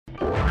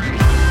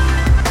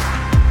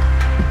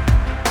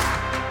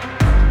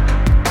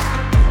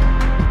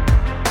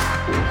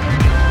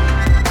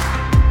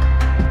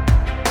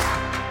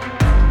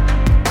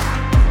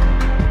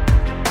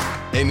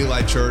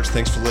church.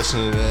 Thanks for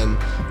listening in.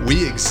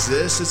 We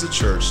exist as a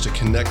church to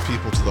connect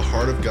people to the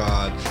heart of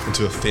God and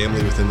to a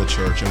family within the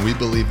church, and we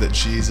believe that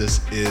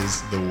Jesus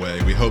is the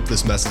way. We hope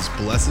this message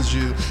blesses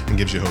you and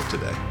gives you hope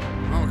today.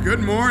 Oh, good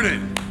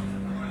morning.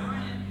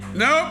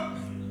 Nope.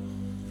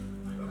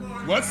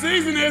 What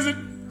season is it?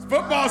 It's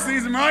football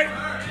season, right? All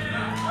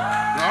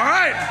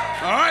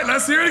right,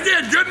 let's hear it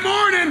again. Good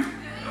morning.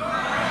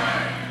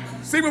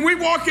 See, when we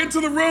walk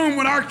into the room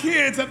with our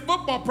kids at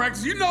football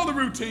practice, you know the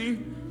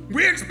routine.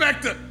 We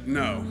expect it.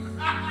 No.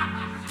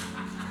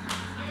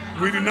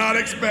 We do not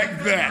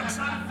expect that.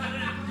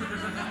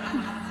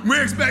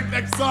 We expect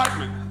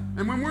excitement.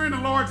 And when we're in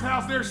the Lord's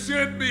house, there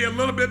should be a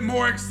little bit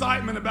more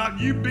excitement about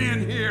you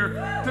being here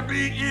to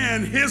be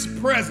in His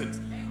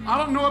presence. I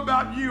don't know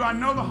about you. I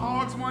know the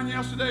Hogs won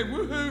yesterday.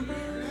 Woohoo.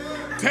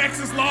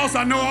 Texas lost.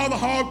 I know all the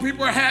Hog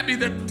people are happy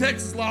that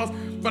Texas lost.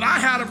 But I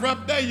had a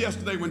rough day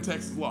yesterday when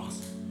Texas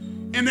lost.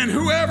 And then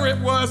whoever it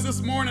was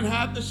this morning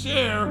had to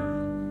share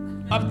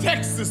a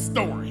Texas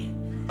story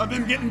of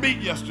them getting beat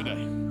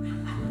yesterday.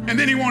 And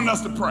then he wanted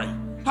us to pray.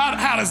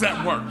 How does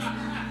that work?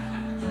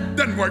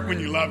 Doesn't work when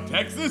you love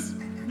Texas.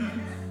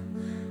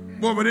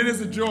 Well, but it is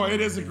a joy. It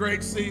is a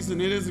great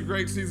season. It is a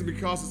great season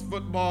because it's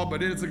football,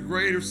 but it is a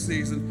greater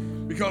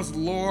season because the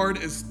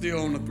Lord is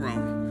still on the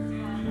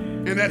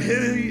throne. And that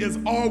He is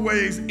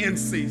always in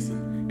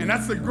season. And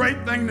that's the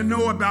great thing to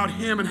know about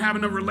Him and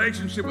having a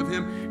relationship with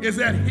Him is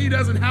that He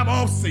doesn't have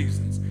off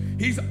seasons.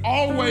 He's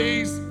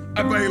always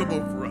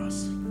available for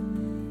us.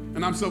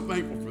 And I'm so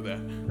thankful for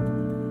that.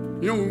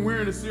 You know, when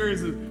we're in a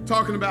series of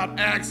talking about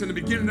Acts and the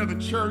beginning of the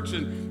church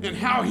and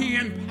how He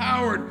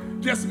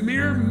empowered just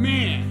mere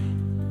men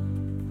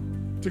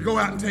to go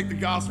out and take the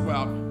gospel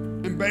out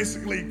and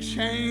basically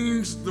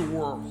change the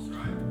world.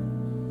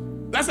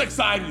 That's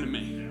exciting to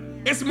me.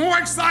 It's more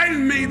exciting to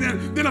me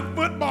than a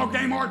football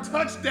game or a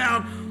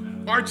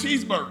touchdown or a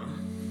cheeseburger.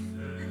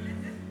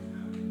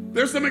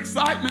 There's some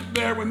excitement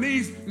there when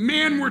these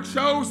men were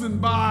chosen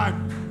by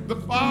the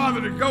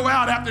Father to go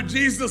out after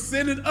Jesus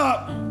ascended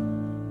up,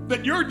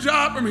 that your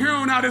job from here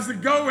on out is to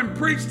go and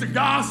preach the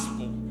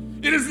gospel.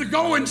 It is to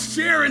go and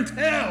share and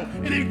tell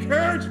and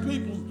encourage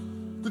people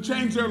to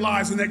change their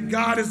lives, and that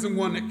God is the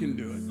one that can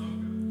do it.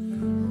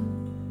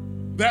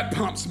 That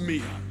pumps me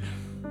up.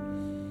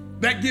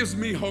 That gives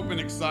me hope and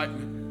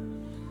excitement.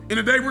 And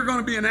today we're going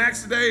to be in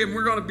Acts today, and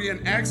we're going to be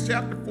in Acts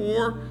chapter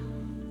 4,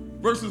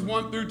 verses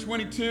 1 through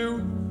 22.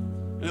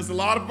 And it's a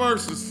lot of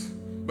verses,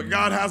 but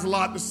God has a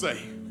lot to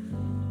say.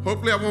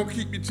 Hopefully I won't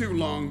keep you too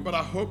long, but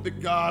I hope that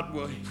God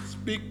will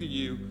speak to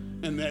you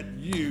and that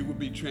you will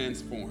be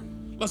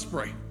transformed. Let's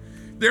pray.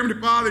 Dear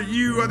Heavenly Father,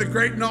 you are the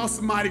great and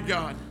awesome mighty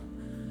God.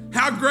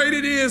 How great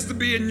it is to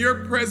be in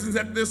your presence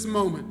at this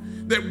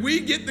moment, that we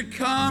get to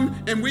come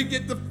and we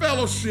get to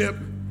fellowship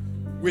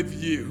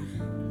with you.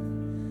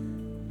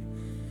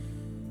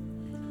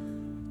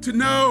 To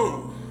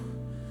know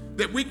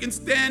that we can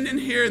stand in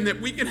here and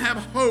that we can have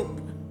hope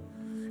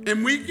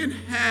and we can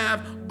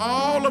have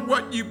all of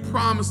what you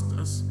promised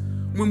us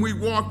when we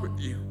walk with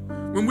you.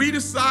 When we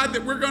decide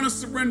that we're going to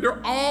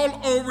surrender all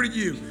over to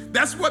you.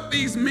 That's what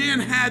these men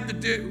had to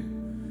do.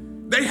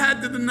 They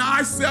had to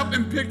deny self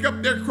and pick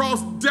up their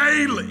cross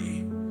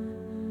daily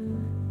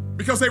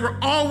because they were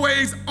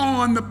always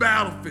on the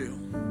battlefield.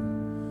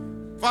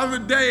 Father,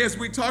 today as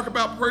we talk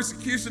about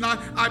persecution,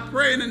 I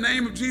pray in the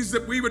name of Jesus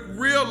that we would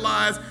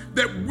realize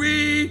that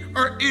we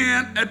are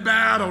in a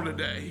battle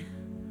today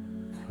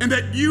and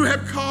that you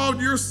have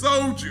called your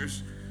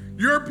soldiers,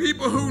 your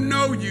people who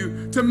know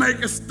you, to make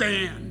a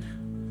stand,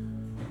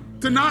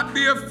 to not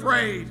be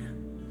afraid,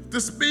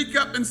 to speak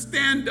up and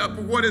stand up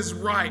for what is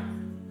right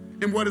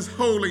and what is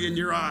holy in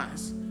your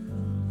eyes.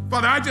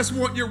 Father, I just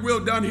want your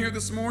will done here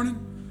this morning.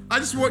 I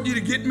just want you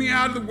to get me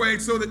out of the way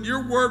so that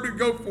your word would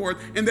go forth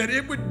and that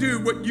it would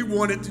do what you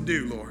want it to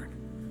do, Lord.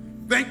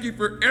 Thank you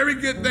for every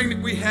good thing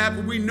that we have,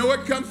 and we know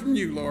it comes from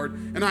you, Lord.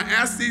 And I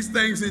ask these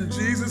things in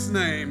Jesus'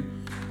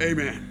 name,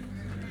 amen.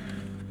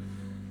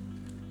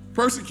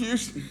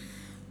 Persecution.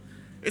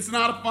 It's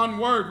not a fun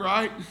word,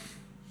 right?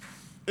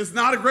 It's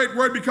not a great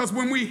word because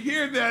when we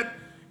hear that,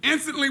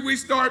 instantly we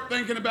start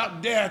thinking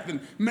about death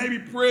and maybe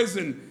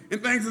prison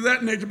and things of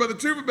that nature. But the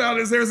truth about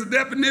it is there's a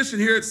definition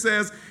here. It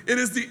says it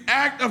is the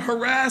act of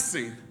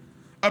harassing,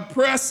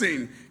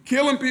 oppressing,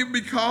 killing people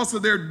because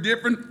of their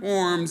different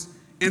forms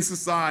in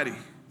society.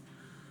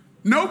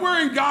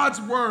 Nowhere in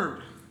God's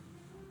word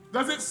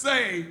does it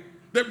say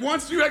that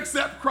once you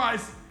accept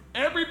Christ,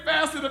 every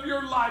facet of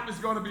your life is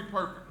going to be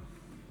perfect.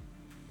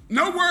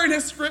 Nowhere in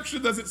his scripture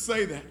does it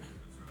say that.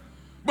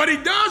 But he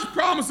does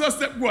promise us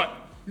that what?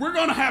 We're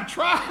going to have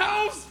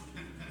trials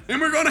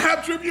and we're going to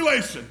have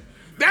tribulation.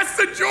 That's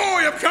the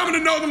joy of coming to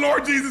know the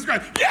Lord Jesus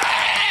Christ.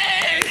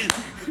 Yay!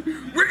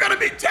 We're going to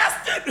be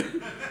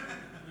tested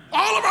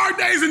all of our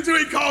days until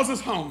he calls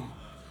us home.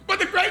 But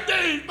the great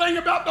thing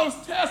about those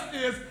tests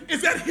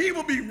is that he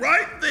will be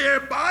right there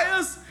by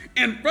us,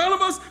 in front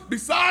of us,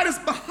 beside us,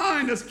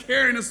 behind us,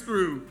 carrying us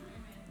through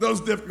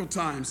those difficult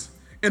times.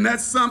 And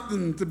that's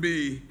something to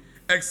be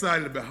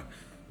excited about.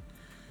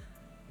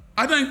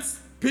 I think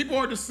people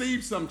are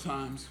deceived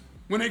sometimes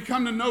when they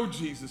come to know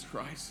Jesus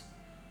Christ.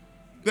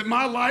 That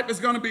my life is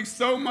going to be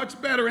so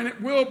much better, and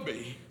it will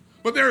be.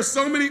 But there are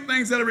so many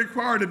things that are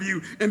required of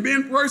you, and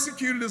being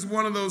persecuted is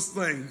one of those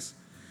things.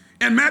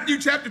 In Matthew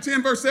chapter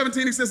 10, verse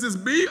 17, he says this,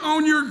 be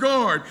on your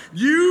guard.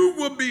 You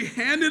will be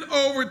handed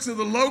over to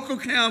the local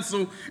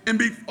council and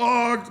be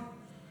flogged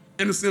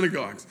in the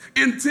synagogues.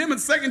 In 2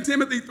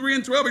 Timothy 3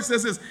 and 12, he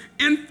says this,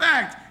 in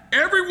fact,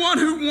 everyone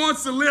who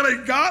wants to live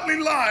a godly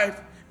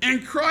life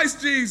in Christ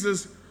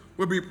Jesus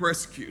will be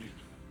persecuted.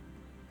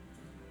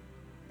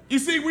 You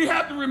see, we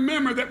have to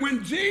remember that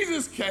when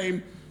Jesus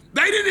came,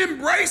 they didn't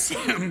embrace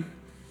him.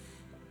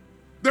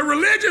 The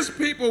religious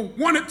people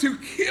wanted to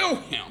kill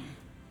him.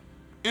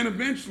 And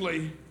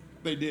eventually,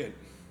 they did.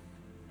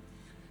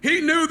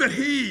 He knew that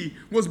he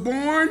was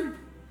born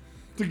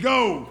to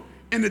go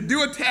and to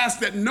do a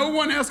task that no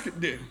one else could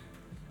do,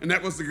 and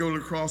that was to go to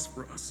the cross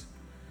for us.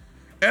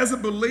 As a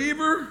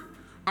believer,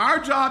 our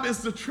job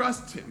is to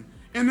trust him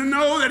and to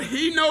know that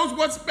he knows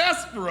what's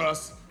best for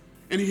us,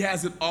 and he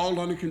has it all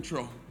under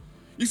control.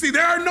 You see,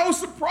 there are no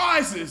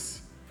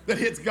surprises that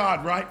hits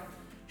God, right?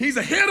 He's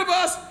ahead of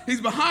us, he's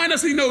behind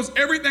us, he knows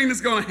everything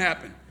that's going to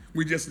happen.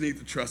 We just need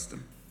to trust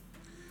him.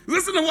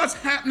 Listen to what's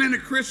happening to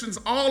Christians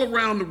all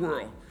around the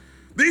world.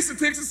 These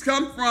statistics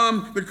come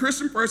from the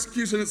Christian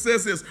persecution. It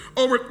says this,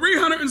 over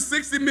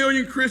 360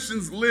 million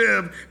Christians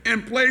live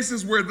in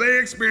places where they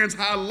experience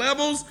high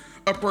levels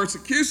of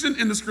persecution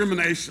and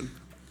discrimination.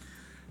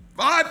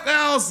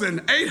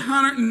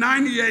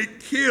 5,898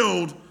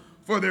 killed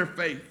for their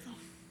faith.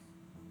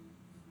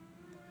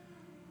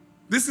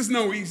 This is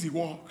no easy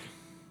walk.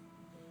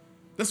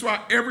 That's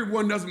why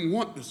everyone doesn't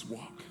want this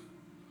walk.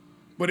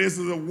 But it is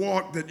a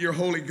walk that your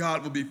holy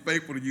God will be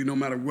faithful to you no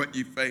matter what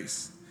you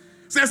face.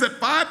 It says that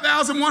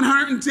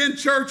 5,110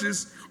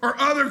 churches or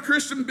other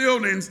Christian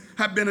buildings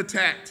have been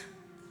attacked.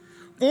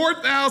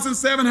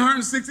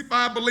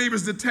 4,765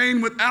 believers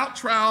detained without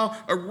trial,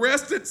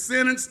 arrested,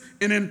 sentenced,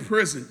 and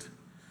imprisoned.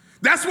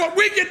 That's what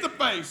we get to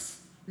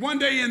face one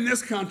day in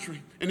this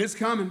country, and it's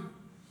coming.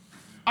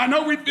 I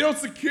know we feel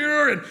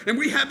secure, and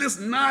we have this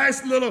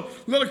nice little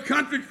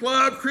country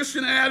club,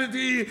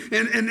 Christianity,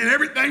 and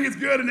everything is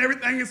good and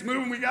everything is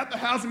moving. We got the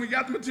house and we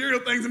got the material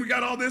things and we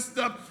got all this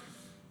stuff.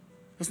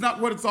 That's not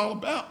what it's all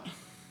about.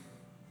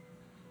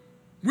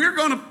 We're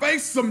going to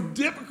face some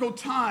difficult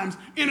times,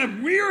 and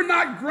if we are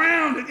not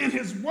grounded in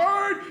his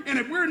word, and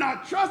if we're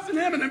not trusting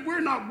him, and if we're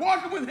not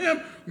walking with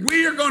him,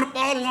 we are going to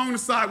fall along the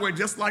sideway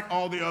just like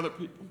all the other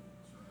people.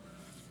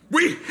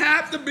 We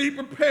have to be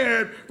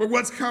prepared for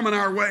what's coming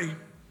our way.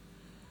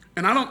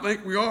 And I don't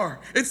think we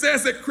are. It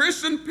says that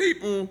Christian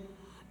people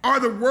are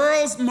the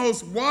world's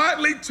most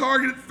widely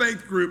targeted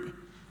faith group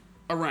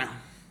around.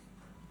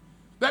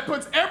 That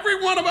puts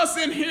every one of us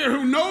in here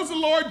who knows the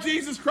Lord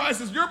Jesus Christ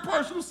as your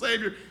personal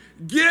Savior.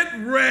 Get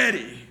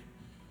ready.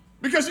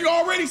 Because you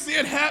already see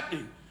it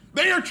happening.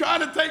 They are trying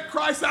to take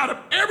Christ out of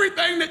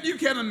everything that you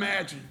can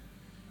imagine.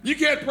 You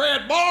can't pray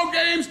at ball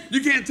games.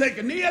 You can't take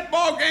a knee at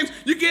ball games.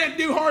 You can't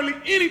do hardly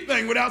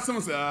anything without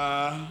someone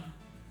saying,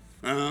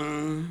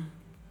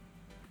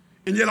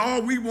 And yet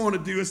all we want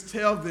to do is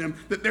tell them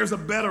that there's a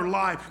better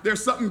life.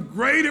 There's something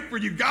greater for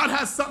you. God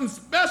has something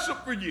special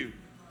for you,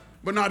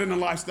 but not in the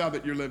lifestyle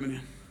that you're living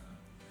in.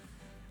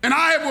 And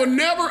I will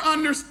never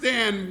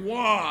understand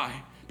why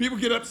people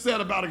get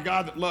upset about a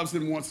God that loves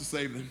them and wants to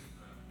save them.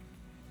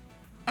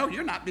 Oh,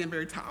 you're not being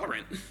very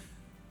tolerant.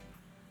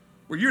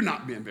 Well, you're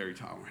not being very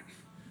tolerant.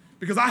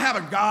 Because I have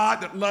a God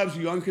that loves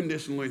you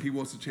unconditionally, and he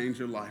wants to change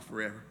your life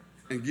forever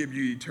and give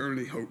you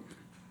eternity hope.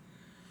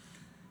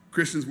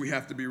 Christians, we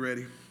have to be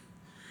ready.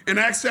 In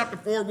Acts chapter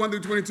 4, 1 through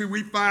 22,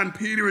 we find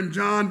Peter and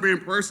John being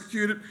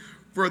persecuted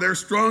for their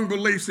strong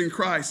beliefs in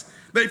Christ.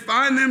 They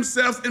find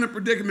themselves in a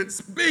predicament,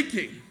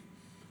 speaking,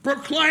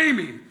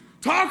 proclaiming,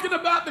 talking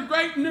about the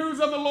great news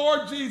of the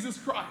Lord Jesus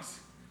Christ.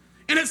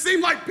 And it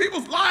seemed like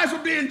people's lives were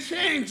being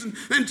changed and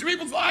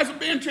people's lives were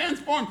being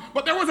transformed.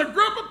 But there was a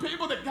group of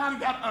people that kind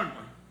of got ugly.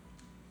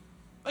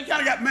 They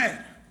kind of got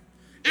mad.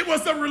 It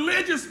was the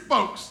religious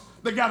folks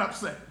that got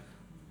upset.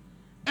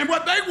 And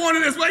what they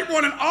wanted is they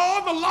wanted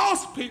all the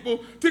lost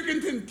people to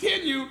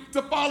continue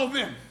to follow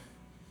them.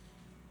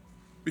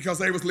 Because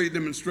they was leading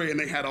them astray and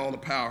they had all the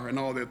power and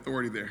all the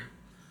authority there.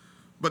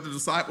 But the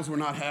disciples were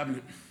not having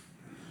it.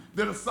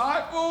 The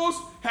disciples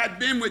had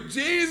been with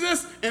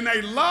Jesus and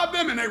they loved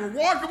him and they were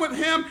walking with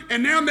him,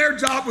 and now their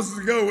job was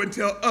to go and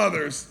tell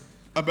others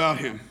about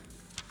him.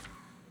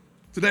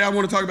 Today I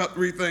want to talk about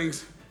 3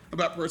 things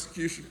about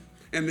persecution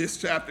in this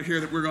chapter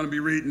here that we're going to be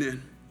reading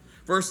in.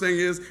 First thing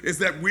is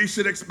that we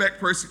should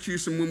expect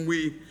persecution when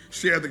we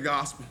share the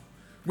gospel.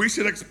 We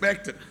should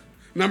expect it.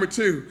 Number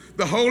 2,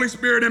 the Holy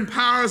Spirit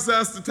empowers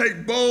us to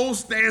take bold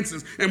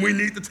stances, and we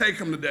need to take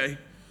them today.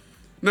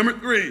 Number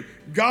 3,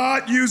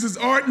 God uses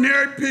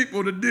ordinary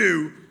people to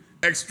do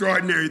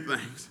extraordinary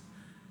things.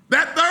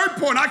 That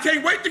third point, I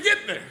can't wait to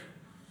get there,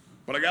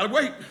 but I gotta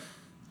wait.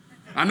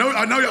 I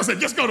know y'all said,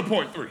 just go to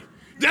point 3.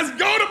 Just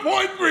go to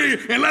point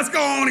 3 and let's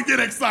go on and get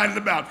excited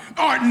about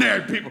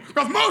ordinary people.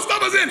 Because most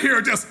of us in here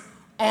are just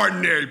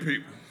ordinary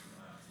people.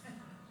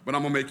 But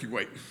I'm gonna make you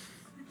wait.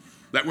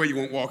 That way you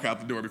won't walk out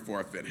the door before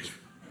I finish.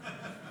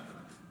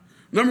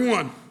 Number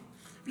one,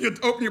 you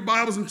open your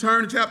Bibles and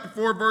turn to chapter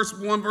 4, verse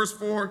 1, verse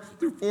 4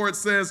 through 4. It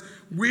says,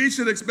 we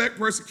should expect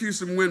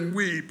persecution when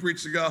we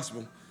preach the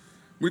gospel.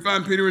 We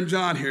find Peter and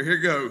John here. Here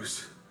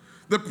goes.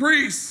 The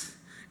priests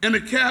and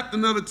the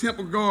captain of the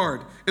temple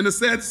guard and the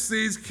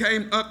Sadducees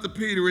came up to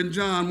Peter and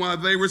John while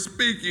they were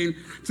speaking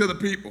to the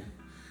people.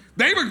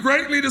 They were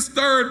greatly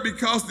disturbed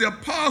because the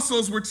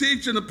apostles were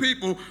teaching the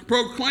people,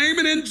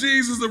 proclaiming in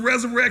Jesus the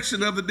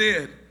resurrection of the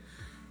dead.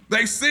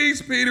 They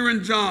seized Peter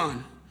and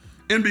John,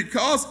 and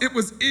because it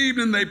was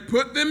evening, they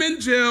put them in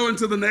jail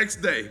until the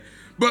next day.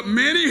 But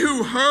many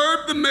who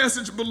heard the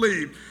message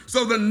believed.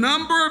 So the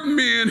number of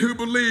men who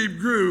believed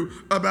grew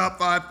about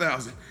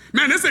 5,000.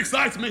 Man, this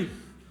excites me.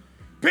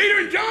 Peter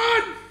and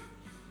John,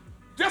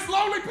 just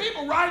lowly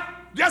people, right?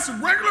 Just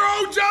regular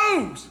old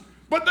Joes.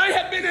 But they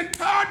had been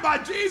empowered by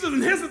Jesus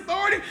and his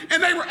authority,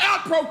 and they were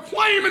out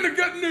proclaiming the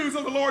good news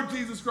of the Lord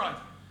Jesus Christ.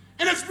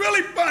 And it's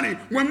really funny,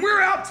 when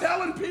we're out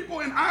telling people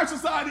in our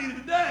society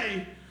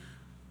today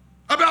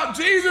about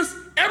Jesus,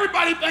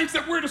 everybody thinks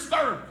that we're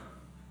disturbed.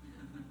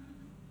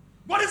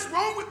 What is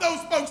wrong with those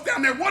folks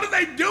down there? What are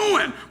they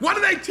doing? What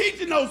are they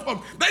teaching those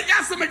folks? They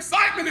got some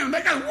excitement in them.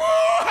 They got,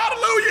 whoa,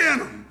 hallelujah in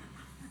them.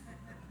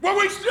 Well,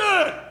 we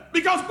should,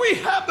 because we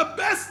have the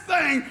best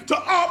thing to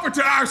offer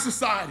to our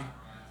society.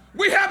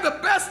 We have the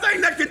best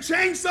thing that can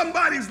change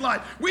somebody's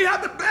life. We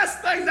have the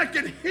best thing that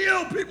can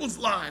heal people's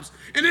lives,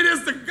 and it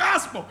is the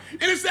gospel.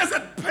 And it says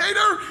that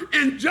Peter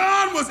and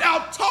John was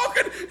out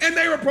talking, and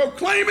they were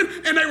proclaiming,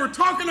 and they were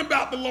talking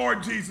about the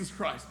Lord Jesus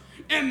Christ.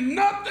 And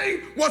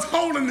nothing was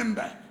holding them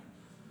back.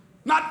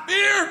 Not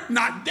fear,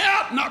 not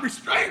doubt, not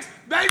restraints.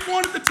 They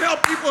wanted to tell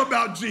people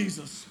about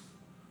Jesus.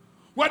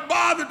 What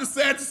bothered the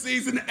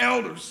Sadducees and the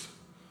elders?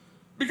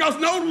 Because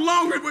no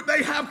longer would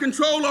they have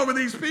control over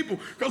these people.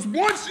 Because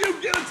once you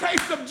get a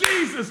taste of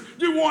Jesus,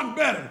 you want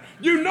better.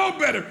 You know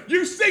better.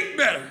 You seek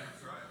better.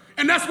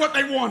 And that's what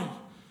they wanted.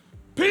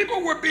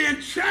 People were being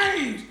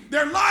changed.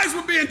 Their lives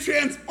were being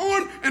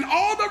transformed. And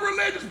all the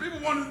religious people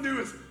wanted to do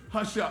is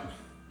hush up.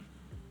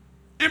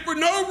 And for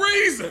no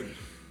reason,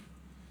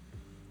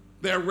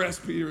 they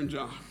arrest Peter and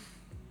John.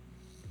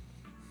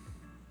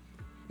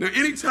 Now,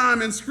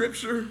 anytime in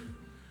Scripture,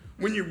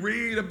 when you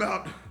read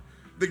about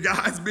the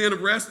guys being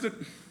arrested,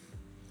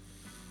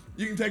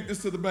 you can take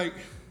this to the bank.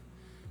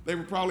 They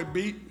were probably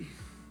beat,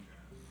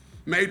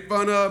 made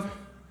fun of,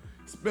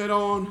 spit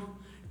on.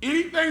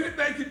 Anything that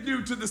they could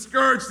do to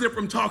discourage them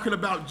from talking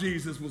about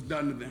Jesus was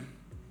done to them.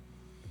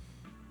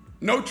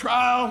 No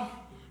trial,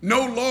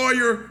 no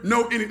lawyer,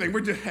 no anything.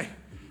 We're just, hey,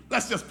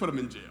 let's just put them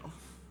in jail.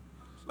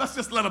 Let's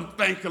just let them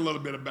think a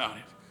little bit about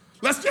it.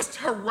 Let's just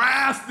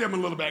harass them a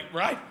little bit,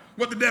 right?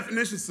 What the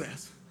definition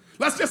says.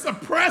 Let's just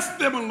oppress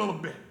them a little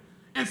bit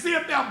and see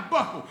if they'll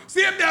buckle.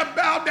 See if they'll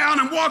bow down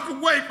and walk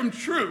away from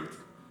truth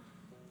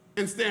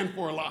and stand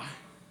for a lie.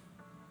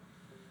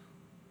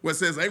 Well, it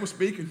says they were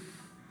speaking,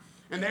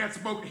 and they had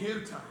spoken ahead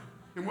of time.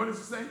 And what does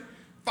it say?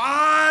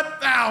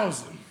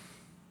 5,000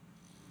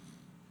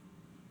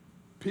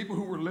 people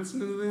who were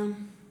listening to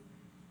them,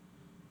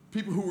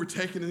 people who were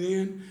taking it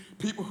in,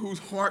 people whose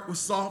heart was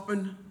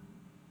softened,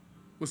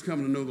 was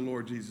coming to know the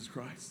Lord Jesus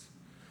Christ.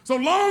 So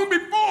long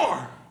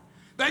before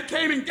they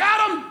came and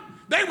got them,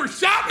 they were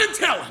shouting and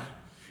telling,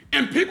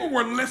 and people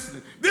were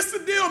listening. This is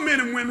the deal, men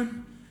and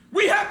women.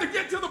 We have to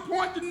get to the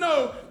point to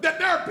know that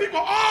there are people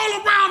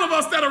all around of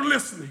us that are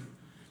listening.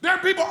 There are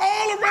people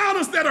all around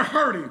us that are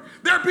hurting.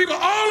 There are people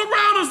all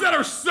around us that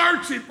are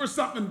searching for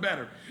something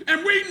better.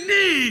 And we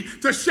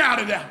need to shout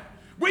it out.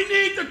 We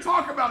need to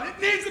talk about it.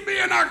 It needs to be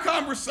in our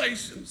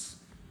conversations.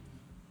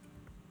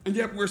 And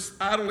yet we're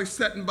idly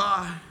sitting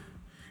by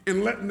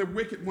and letting the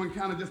wicked one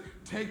kind of just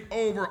take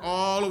over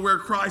all of where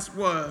Christ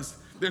was.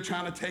 They're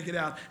trying to take it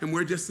out, and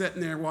we're just sitting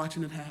there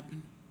watching it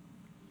happen.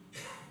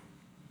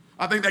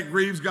 I think that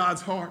grieves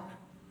God's heart.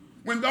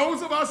 When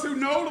those of us who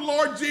know the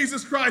Lord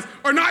Jesus Christ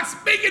are not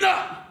speaking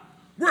up,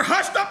 we're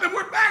hushed up and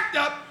we're backed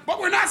up, but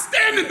we're not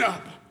standing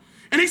up.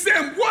 And he's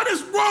saying, what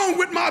is wrong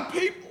with my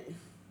people?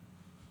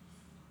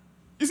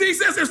 You see, he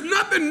says there's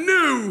nothing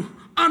new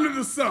under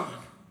the sun.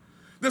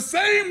 The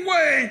same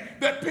way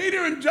that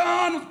Peter and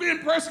John was being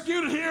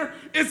persecuted here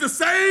is the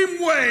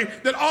same way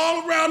that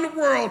all around the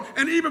world,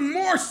 and even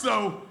more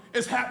so,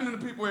 is happening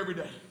to people every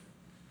day.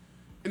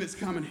 And it's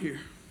coming here.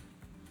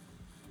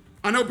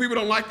 I know people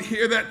don't like to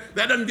hear that.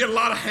 That doesn't get a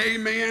lot of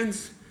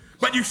hey-mans,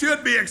 but you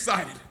should be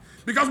excited.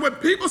 Because when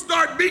people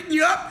start beating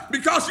you up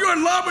because you're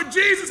in love with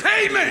Jesus,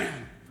 hey man.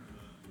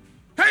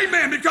 Hey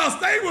man, because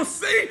they will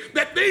see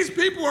that these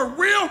people are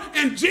real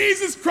and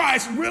Jesus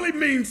Christ really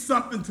means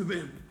something to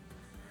them.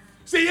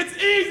 See, it's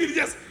easy to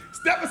just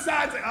step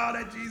aside and say, oh,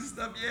 that Jesus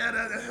stuff,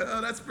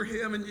 yeah, that's for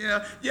him. And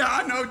yeah,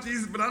 I know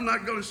Jesus, but I'm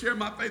not going to share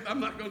my faith. I'm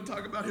not going to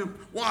talk about him.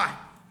 Why?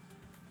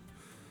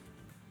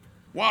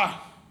 Why?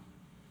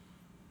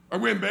 Are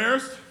we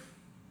embarrassed?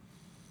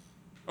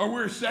 Are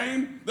we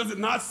ashamed? Does it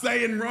not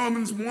say in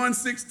Romans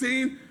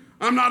 1:16,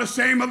 I'm not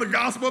ashamed of the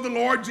gospel of the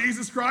Lord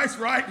Jesus Christ,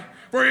 right?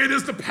 For it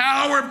is the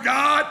power of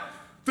God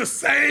to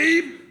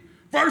save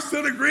First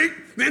to the Greek,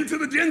 then to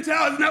the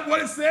Gentile. Isn't that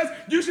what it says?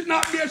 You should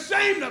not be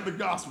ashamed of the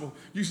gospel.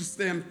 You should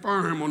stand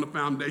firm on the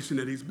foundation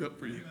that he's built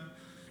for you.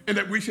 And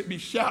that we should be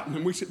shouting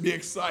and we should be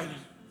excited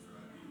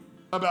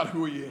about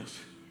who he is.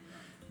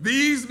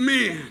 These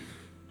men,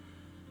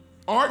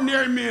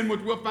 ordinary men, which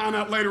we'll find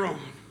out later on,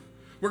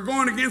 were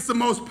going against the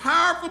most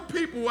powerful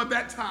people of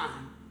that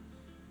time.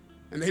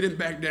 And they didn't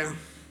back down.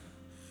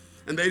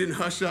 And they didn't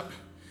hush up.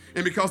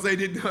 And because they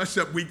didn't hush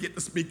up, we get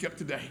to speak up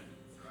today.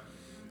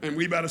 And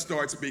we better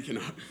start speaking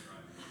up.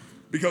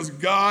 Because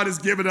God has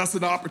given us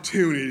an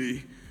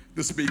opportunity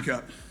to speak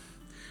up.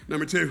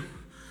 Number 2,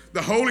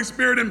 the Holy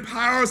Spirit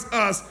empowers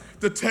us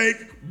to take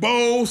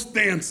bold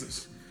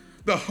stances.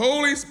 The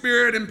Holy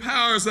Spirit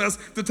empowers us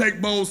to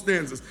take bold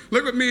stances.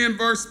 Look with me in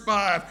verse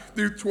 5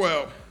 through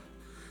 12.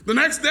 The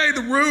next day,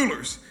 the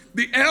rulers,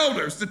 the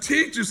elders, the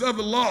teachers of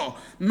the law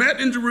met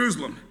in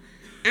Jerusalem.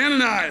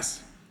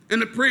 Ananias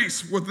and the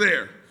priests were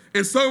there.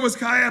 And so was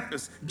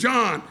Caiaphas,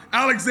 John,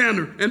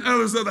 Alexander, and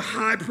others of the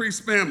high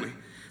priest family.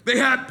 They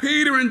had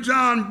Peter and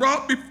John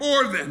brought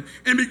before them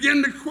and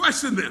began to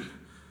question them.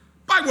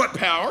 By what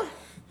power?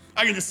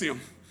 I can just see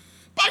them.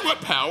 By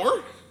what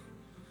power?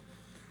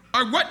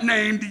 Or what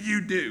name do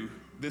you do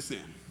this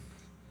in?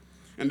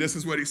 And this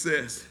is what he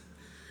says.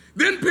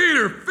 Then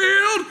Peter,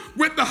 filled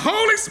with the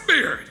Holy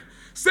Spirit,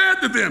 said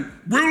to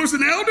them, rulers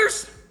and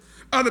elders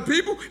of the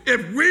people,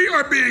 if we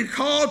are being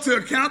called to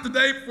account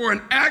today for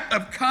an act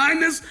of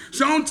kindness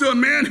shown to a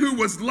man who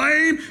was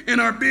lame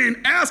and are being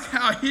asked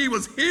how he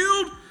was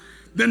healed,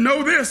 then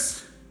know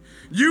this,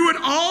 you and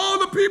all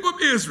the people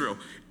of Israel,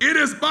 it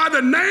is by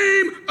the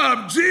name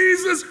of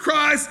Jesus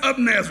Christ of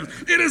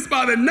Nazareth. It is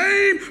by the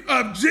name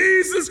of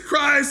Jesus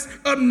Christ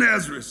of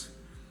Nazareth,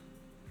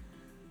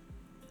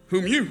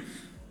 whom you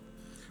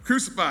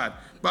crucified,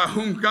 by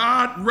whom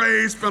God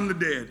raised from the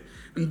dead.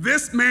 And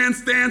this man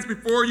stands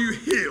before you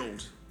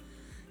healed.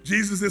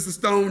 Jesus is the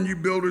stone you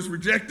builders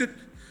rejected,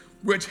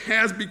 which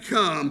has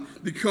become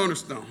the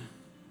cornerstone.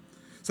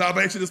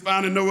 Salvation is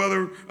found in no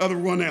other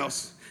one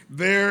else.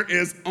 There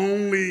is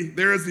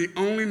the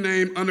only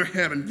name under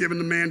heaven given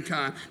to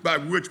mankind by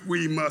which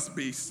we must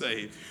be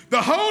saved.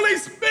 The Holy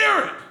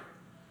Spirit.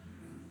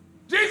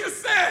 Jesus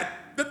said,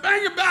 the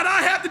thing about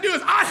I have to do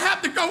is I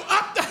have to go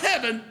up to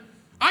heaven.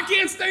 I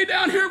can't stay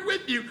down here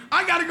with you.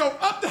 I got to go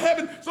up to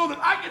heaven so that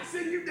I can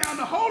send you down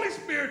the Holy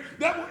Spirit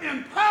that will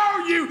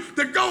empower you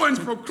to go and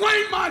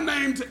proclaim my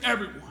name to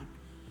everyone.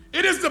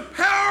 It is the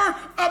power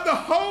of the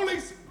Holy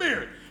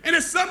Spirit. And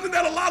it's something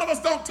that a lot of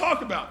us don't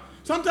talk about.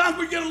 Sometimes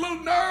we get a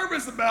little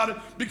nervous about it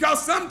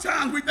because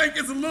sometimes we think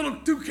it's a little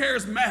too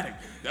charismatic.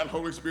 That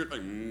Holy Spirit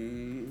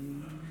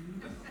thing.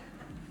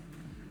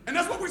 And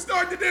that's what we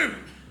start to do.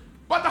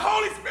 But the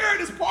Holy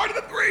Spirit is part of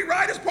the three,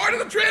 right? It's part of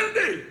the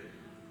Trinity.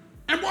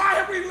 And why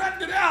have we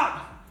left it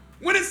out?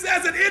 When it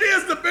says that it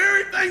is the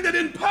very thing that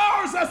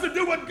empowers us to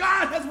do what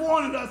God has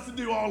wanted us to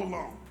do all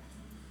along.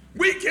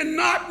 We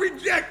cannot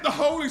reject the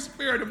Holy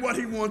Spirit and what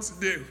he wants to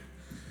do.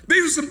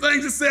 These are some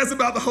things it says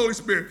about the Holy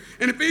Spirit.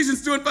 In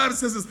Ephesians 2:5 it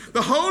says this,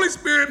 the Holy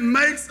Spirit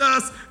makes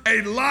us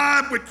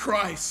alive with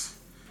Christ.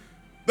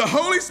 The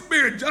Holy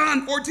Spirit,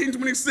 John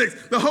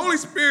 14:26, the Holy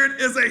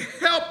Spirit is a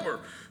helper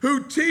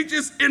who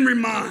teaches and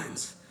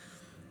reminds.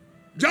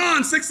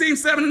 John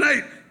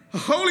 16:7-8, the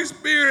Holy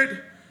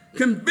Spirit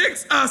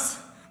convicts us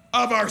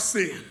of our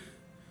sin.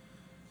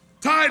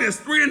 Titus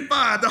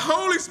 3:5, the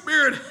Holy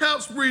Spirit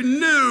helps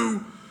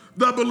renew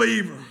the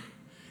believer.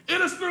 It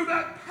is through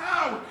that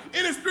power.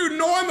 It is through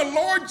knowing the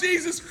Lord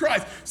Jesus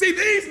Christ. See,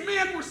 these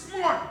men were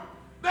smart.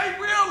 They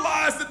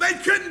realized that they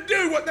couldn't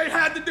do what they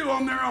had to do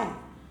on their own.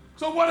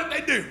 So what did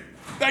they do?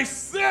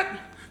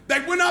 They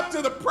went up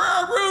to the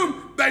prayer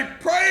room, they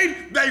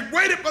prayed, they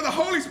waited for the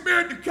Holy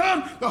Spirit to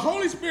come. The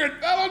Holy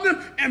Spirit fell on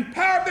them,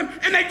 empowered them,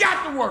 and they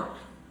got to work.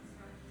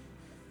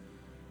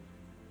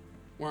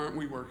 Why aren't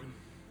we working?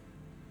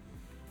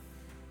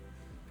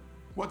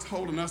 What's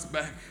holding us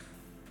back?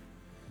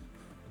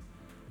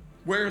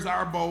 Where's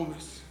our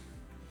boldness?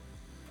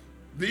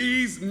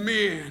 These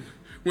men,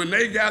 when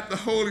they got the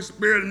Holy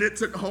Spirit and it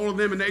took a hold of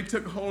them and they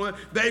took a hold of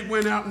it, they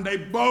went out and they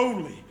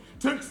boldly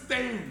took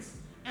stands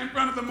in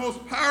front of the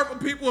most powerful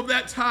people of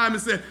that time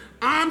and said,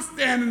 I'm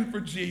standing for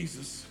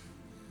Jesus.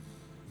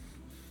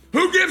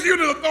 Who gives you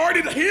the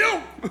authority to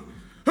heal?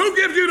 Who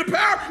gives you the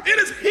power? It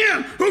is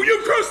him who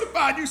you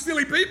crucified, you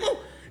silly people.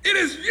 It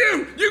is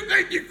you. You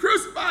think you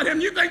crucified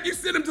him. You think you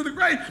sent him to the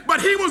grave. But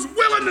he was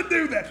willing to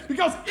do that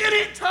because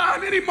any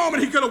time, any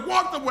moment, he could have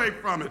walked away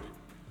from it.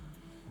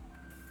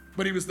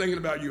 But he was thinking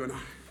about you and I.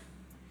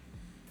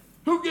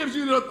 Who gives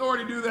you the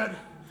authority to do that?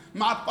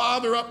 My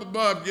Father up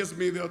above gives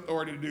me the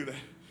authority to do that.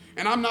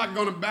 And I'm not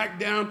going to back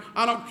down.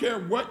 I don't care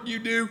what you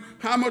do,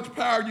 how much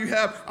power you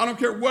have. I don't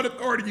care what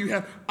authority you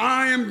have.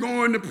 I am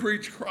going to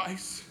preach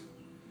Christ.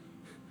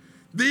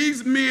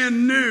 These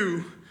men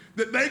knew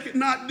that they could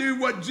not do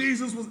what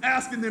Jesus was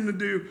asking them to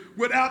do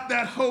without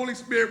that Holy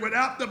Spirit,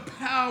 without the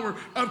power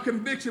of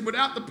conviction,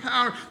 without the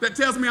power that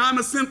tells me I'm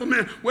a sinful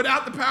man,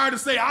 without the power to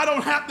say I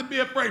don't have to be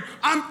afraid.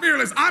 I'm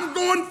fearless. I'm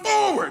going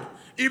forward,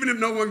 even if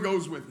no one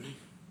goes with me.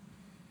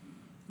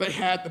 They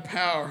had the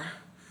power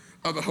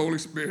of the Holy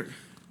Spirit.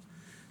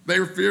 They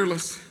were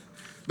fearless.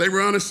 They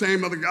were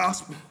unashamed of the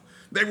gospel.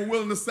 They were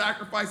willing to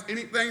sacrifice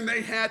anything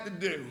they had to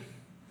do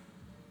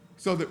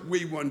so that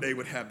we one day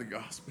would have the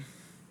gospel.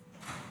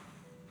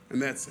 And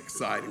that's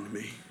exciting to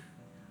me.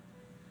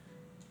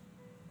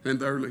 And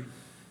thirdly,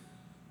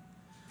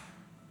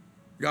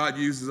 God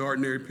uses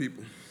ordinary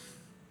people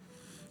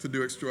to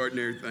do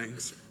extraordinary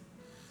things.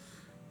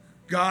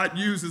 God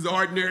uses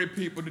ordinary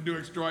people to do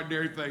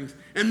extraordinary things.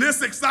 And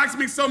this excites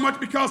me so much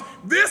because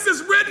this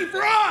is written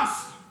for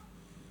us.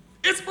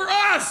 It's for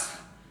us.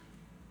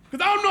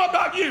 Because I don't know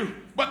about you,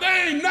 but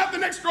there ain't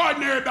nothing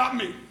extraordinary about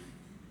me.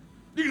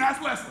 You can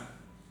ask Leslie.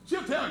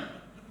 She'll tell you.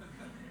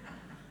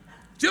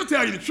 She'll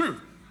tell you the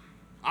truth.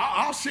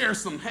 I'll share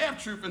some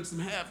half-truth and some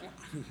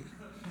half-lie.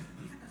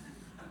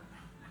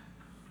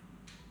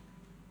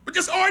 But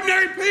just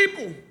ordinary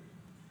people.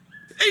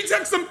 He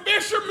took some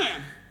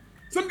fishermen,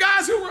 some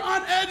guys who were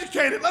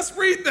uneducated. Let's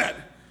read that.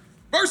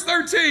 Verse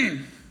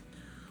 13.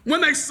 When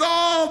they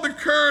saw the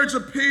courage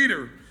of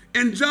Peter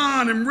and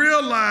John and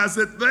realized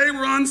that they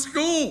were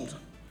unschooled,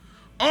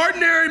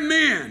 ordinary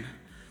men,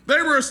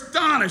 they were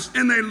astonished,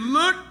 and they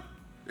looked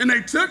and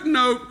they took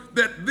note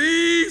that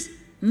these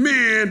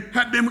men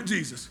had been with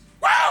Jesus.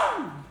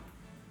 Wow!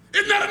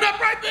 Isn't that enough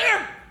right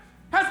there?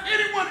 Has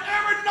anyone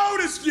ever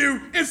noticed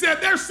you and said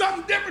there's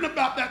something different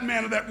about that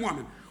man or that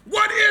woman?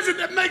 What is it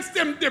that makes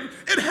them different?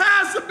 It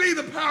has to be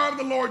the power of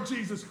the Lord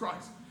Jesus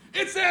Christ.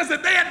 It says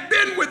that they had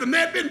been with him, they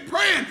had been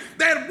praying,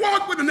 they had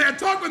walked with him, they had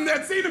talked with him, they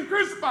had seen him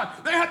crucified,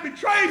 they had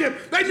betrayed him,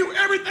 they knew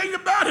everything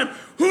about him.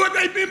 Who had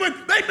they been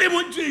with? They've been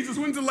with Jesus.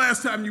 When's the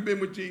last time you've been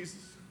with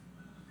Jesus?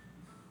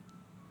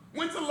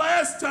 When's the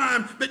last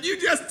time that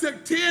you just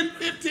took 10,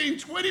 15,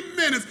 20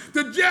 minutes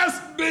to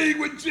just be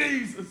with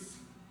Jesus?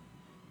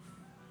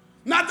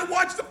 Not to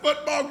watch the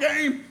football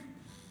game.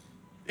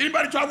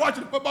 Anybody try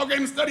watching the football game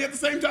and study at the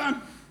same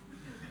time?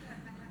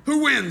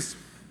 Who wins?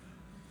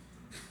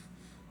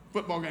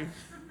 Football game.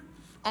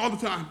 All the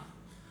time.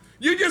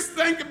 You just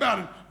think about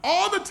it.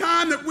 All the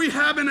time that we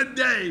have in a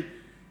day,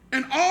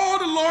 and all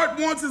the Lord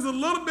wants is a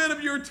little bit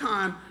of your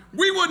time,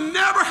 we would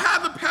never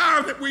have the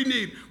power that we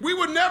need. We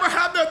would never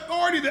have the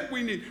authority that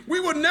we need. We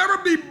would never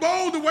be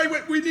bold the way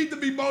we need to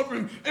be bold for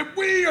him if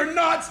we are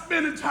not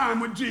spending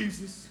time with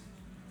Jesus.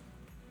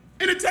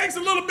 And it takes a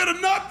little bit of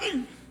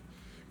nothing.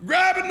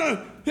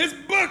 Grabbing his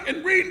book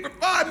and reading for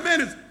 5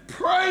 minutes,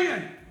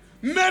 praying,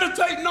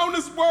 meditating on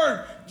this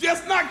word,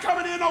 just not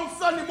coming in on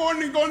Sunday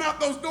morning and going out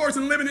those doors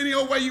and living any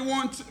old way you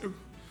want to.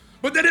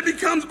 But that it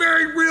becomes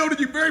very real to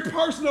you, very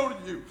personal to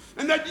you,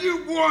 and that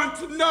you want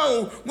to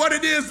know what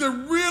it is to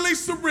really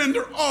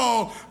surrender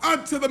all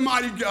unto the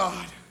mighty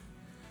God.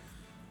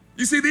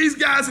 You see, these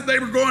guys that they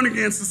were going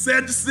against, the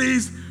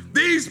Sadducees,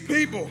 these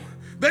people,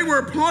 they were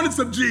opponents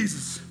of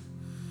Jesus.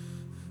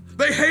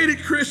 They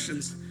hated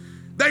Christians.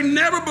 They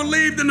never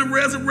believed in the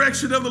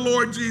resurrection of the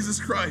Lord Jesus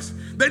Christ.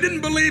 They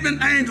didn't believe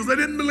in angels. They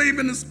didn't believe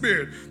in the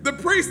Spirit. The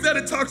priests that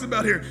it talks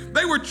about here,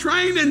 they were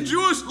trained in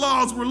Jewish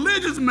laws,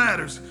 religious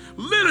matters,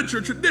 literature,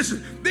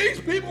 tradition.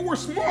 These people were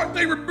smart.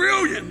 They were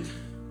brilliant.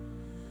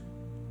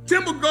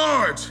 Temple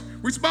guards,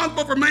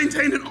 responsible for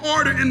maintaining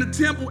order in the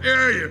temple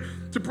area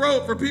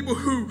for people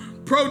who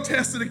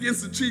protested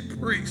against the chief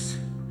priests.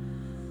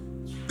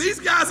 These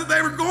guys that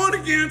they were going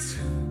against,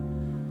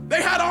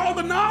 they had all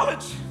the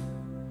knowledge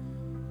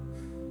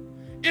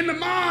in the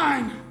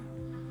mind,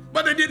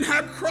 but they didn't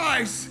have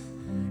Christ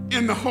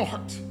in the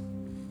heart.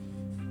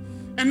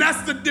 And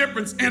that's the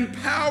difference in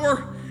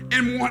power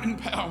and wanting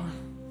power,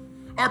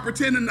 or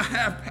pretending to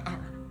have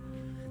power.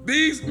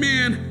 These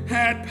men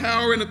had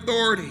power and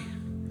authority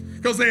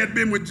because they had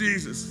been with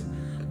Jesus.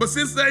 But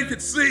since they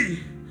could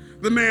see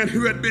the man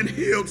who had been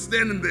healed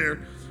standing there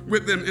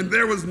with them, and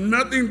there was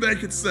nothing they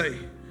could say,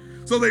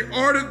 so they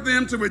ordered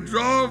them to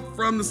withdraw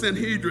from the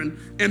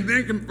Sanhedrin and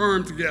then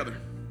confirm together.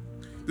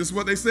 This is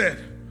what they said.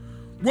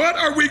 What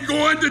are we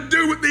going to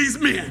do with these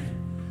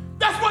men?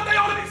 That's what they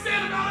ought to be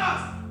saying about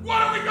us.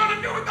 What are we going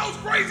to do with those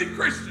crazy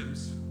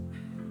Christians?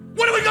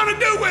 What are we going to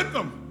do with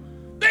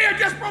them? They are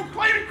just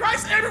proclaiming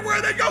Christ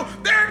everywhere they go.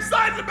 They're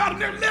excited about him.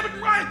 They're living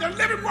right. They're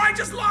living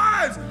righteous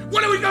lives.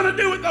 What are we going to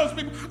do with those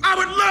people? I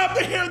would love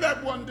to hear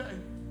that one day.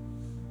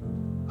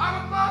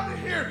 I would love to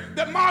hear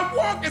that my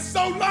walk is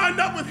so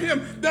lined up with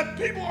him that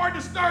people are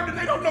disturbed and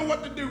they don't know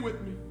what to do with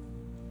me.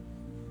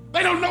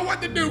 They don't know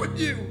what to do with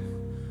you.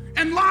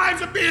 And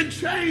lives are being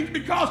changed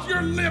because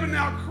you're living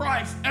out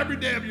Christ every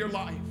day of your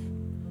life.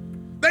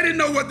 They didn't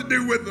know what to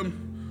do with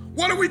them.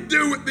 What do we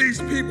do with these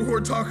people who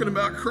are talking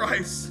about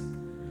Christ?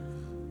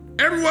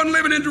 Everyone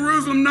living in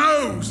Jerusalem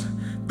knows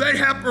they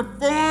have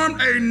performed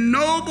a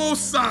noble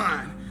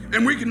sign,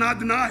 and we cannot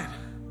deny it.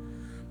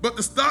 But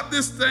to stop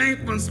this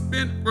thing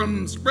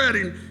from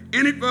spreading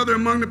any further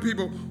among the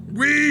people,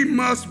 we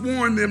must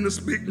warn them to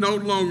speak no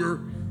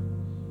longer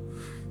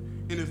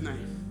in his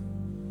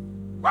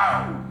name.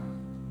 Wow!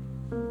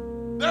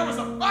 There was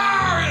a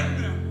fire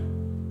in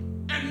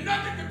them, and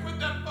nothing can put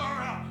that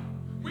fire out.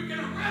 We can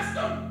arrest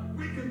them,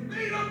 we can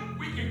beat them,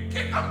 we can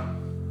kick them.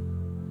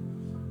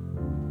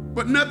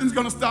 but nothing's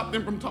going to stop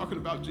them from talking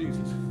about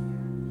Jesus.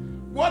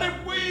 What if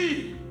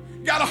we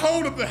got a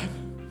hold of that?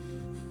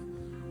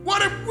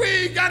 What if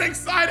we got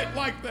excited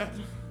like that?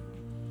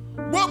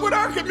 What would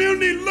our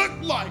community look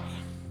like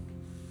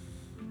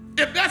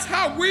if that's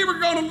how we were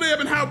going to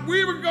live and how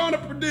we were going to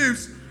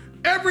produce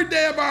every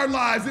day of our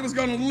lives? It was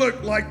going to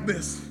look like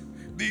this.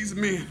 These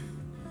men,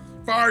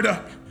 fired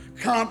up,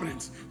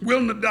 confidence,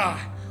 willing to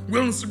die,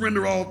 willing to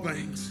surrender all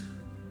things.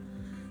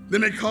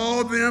 Then they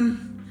called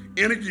them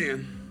in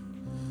again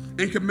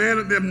and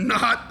commanded them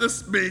not to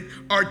speak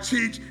or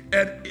teach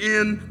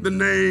in the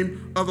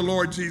name of the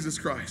Lord Jesus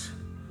Christ.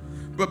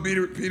 But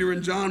Peter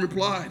and John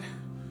replied,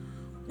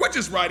 "Which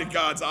is right in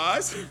God's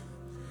eyes?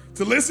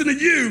 To listen to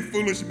you,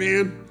 foolish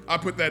men," I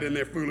put that in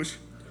there, foolish,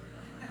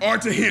 "or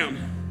to him?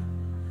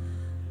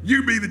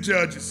 You be the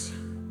judges.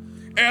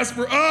 As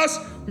for us,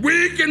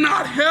 we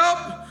cannot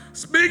help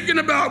speaking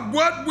about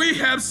what we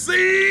have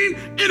seen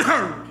and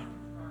heard."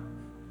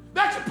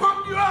 That should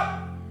pump you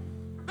up.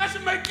 That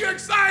should make you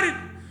excited.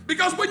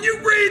 Because when you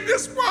read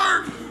this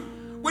word,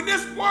 when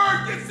this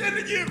word gets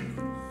into you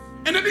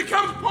and it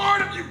becomes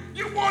part of you,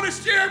 you want to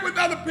share it with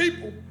other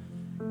people.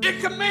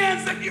 It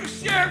commands that you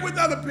share it with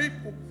other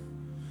people.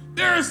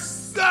 There is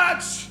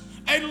such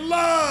a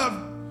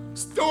love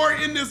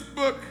story in this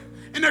book,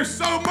 and there's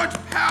so much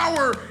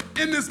power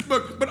in this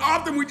book, but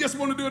often we just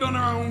want to do it on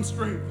our own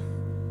strength.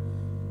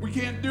 We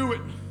can't do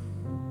it.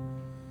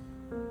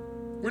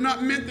 We're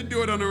not meant to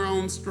do it on our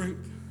own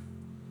strength.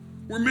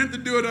 We're meant to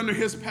do it under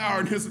his power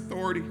and his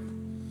authority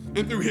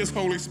and through his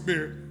Holy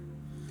Spirit.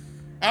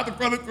 After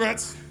further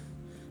threats,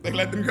 they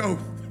let them go.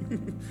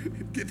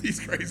 Get these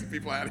crazy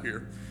people out of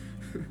here.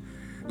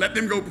 Let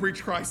them go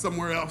preach Christ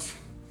somewhere else.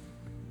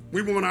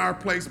 We want our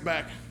place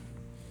back.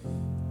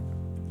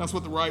 That's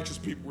what the righteous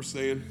people were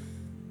saying.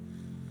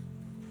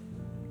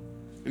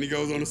 And he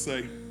goes on to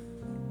say,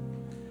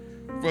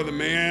 "For the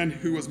man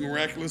who was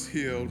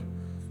miraculously healed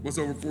was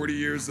over 40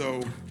 years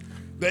old.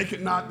 They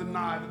could not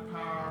deny the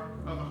power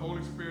of the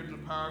Holy Spirit and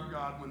the power of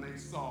God when they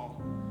saw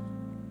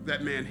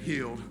that man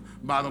healed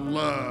by the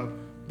love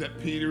that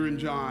Peter and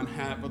John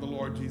had for the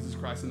Lord Jesus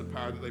Christ and the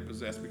power that they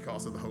possessed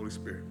because of the Holy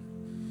Spirit.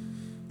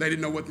 They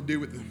didn't know what to do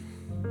with them.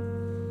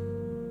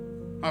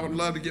 I would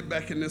love to get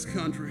back in this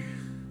country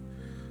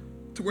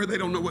to where they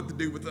don't know what to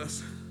do with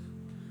us.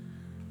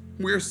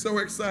 We're so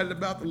excited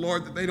about the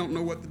Lord that they don't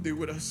know what to do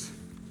with us.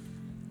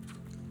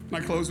 And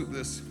I close with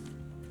this.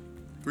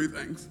 3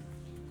 things.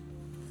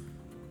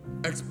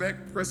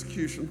 Expect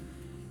persecution,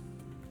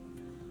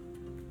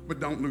 but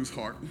don't lose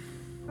heart.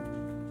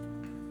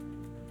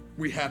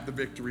 We have the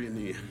victory in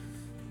the end.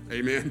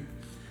 Amen.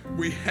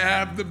 We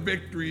have the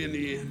victory in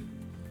the end.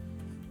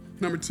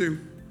 Number 2,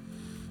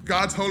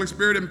 God's Holy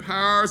Spirit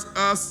empowers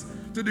us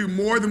to do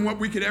more than what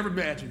we could ever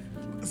imagine.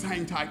 Let's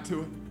hang tight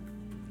to it.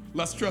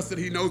 Let's trust that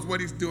he knows what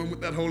he's doing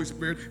with that Holy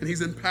Spirit, and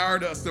he's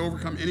empowered us to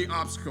overcome any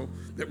obstacle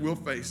that we'll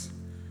face.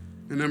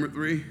 And number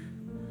 3,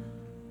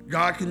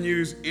 God can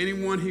use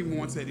anyone he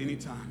wants at any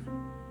time,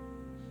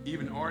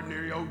 even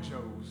ordinary old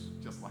Joes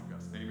just like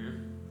us.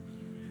 Amen.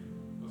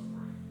 Let's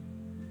pray.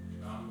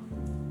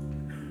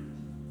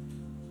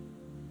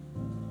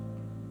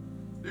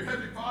 Dear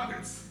Heavenly Father,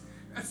 it's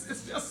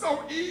just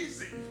so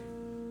easy.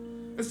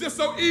 It's just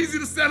so easy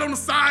to sit on the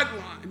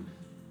sideline.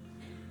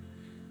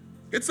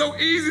 It's so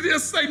easy to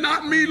just say,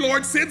 "Not me,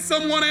 Lord, send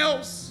someone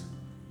else."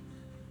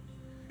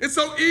 It's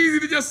so easy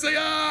to just say,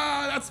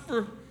 that's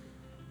for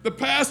the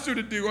pastor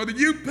to do or the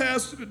youth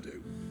pastor to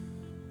do.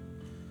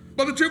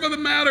 But the truth of the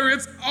matter,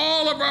 it's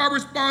all of our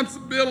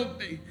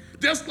responsibility,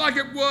 just like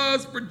it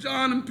was for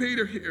John and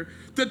Peter here,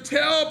 to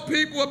tell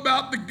people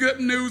about the good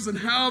news and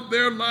how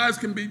their lives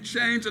can be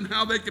changed and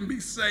how they can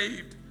be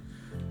saved.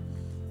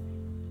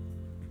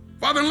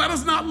 Father, let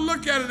us not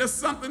look at it as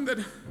something that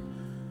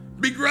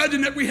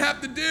begrudging that we have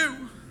to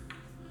do,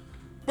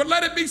 but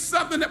let it be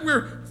something that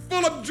we're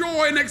full of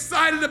joy and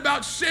excited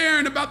about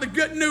sharing about the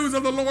good news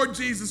of the Lord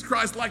Jesus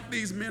Christ like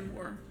these men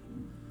were.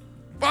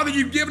 Father,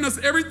 you've given us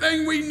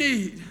everything we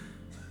need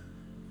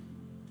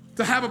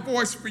to have a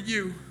voice for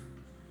you.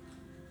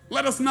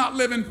 Let us not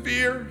live in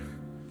fear.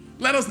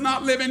 Let us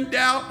not live in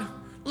doubt.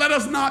 Let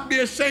us not be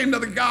ashamed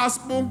of the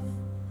gospel.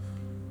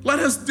 Let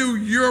us do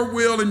your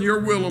will and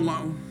your will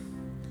alone.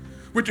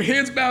 With your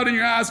heads bowed and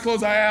your eyes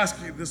closed, I ask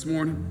you this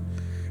morning,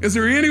 is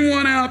there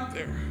anyone out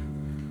there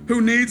who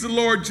needs the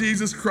Lord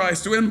Jesus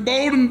Christ to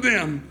embolden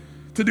them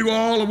to do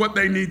all of what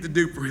they need to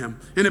do for him?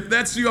 And if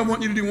that's you, I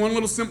want you to do one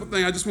little simple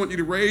thing. I just want you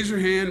to raise your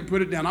hand and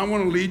put it down. I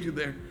want to lead you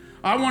there.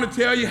 I want to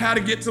tell you how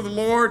to get to the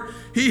Lord.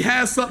 He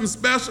has something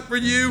special for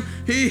you.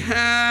 He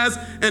has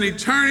an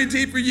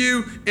eternity for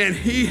you, and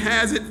he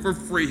has it for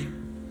free.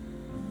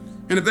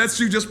 And if that's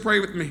you, just pray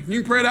with me.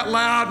 You can pray it out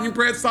loud, you can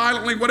pray it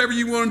silently, whatever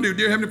you want to do.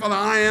 Dear Heavenly Father,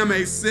 I am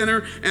a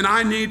sinner, and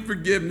I need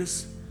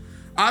forgiveness.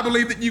 I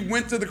believe that you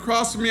went to the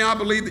cross for me. I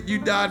believe that you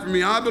died for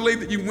me. I believe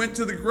that you went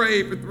to the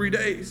grave for 3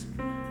 days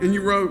and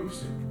you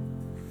rose.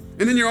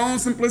 And in your own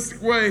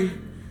simplistic way,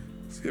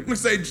 simply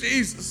say,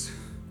 "Jesus,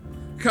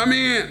 come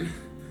in,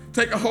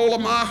 take a hold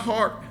of my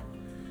heart,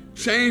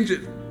 change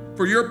it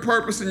for your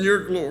purpose and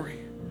your glory.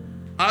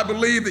 I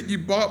believe that you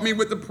bought me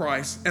with a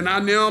price, and I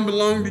now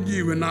belong to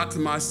you and not to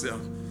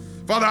myself.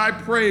 Father, I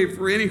pray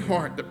for any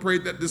heart that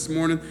prayed that this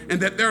morning, and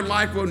that their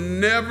life will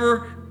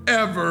never,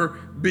 ever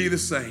be the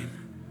same.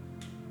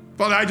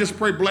 Father, I just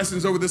pray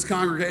blessings over this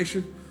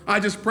congregation. I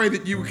just pray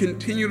that you will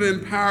continue to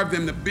empower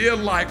them to be a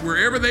light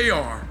wherever they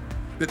are,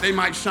 that they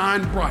might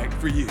shine bright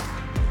for you.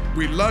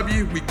 We love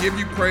you, we give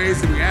you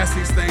praise, and we ask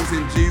these things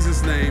in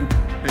Jesus' name.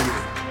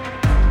 Amen.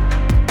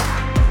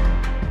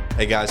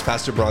 Hey guys,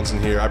 Pastor Bronson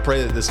here. I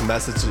pray that this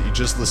message that you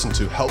just listened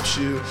to helps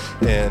you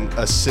and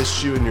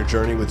assists you in your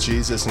journey with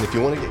Jesus. And if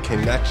you want to get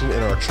connected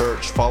in our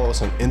church, follow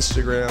us on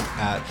Instagram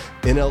at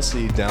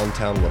NLC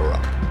Downtown Little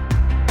Rock.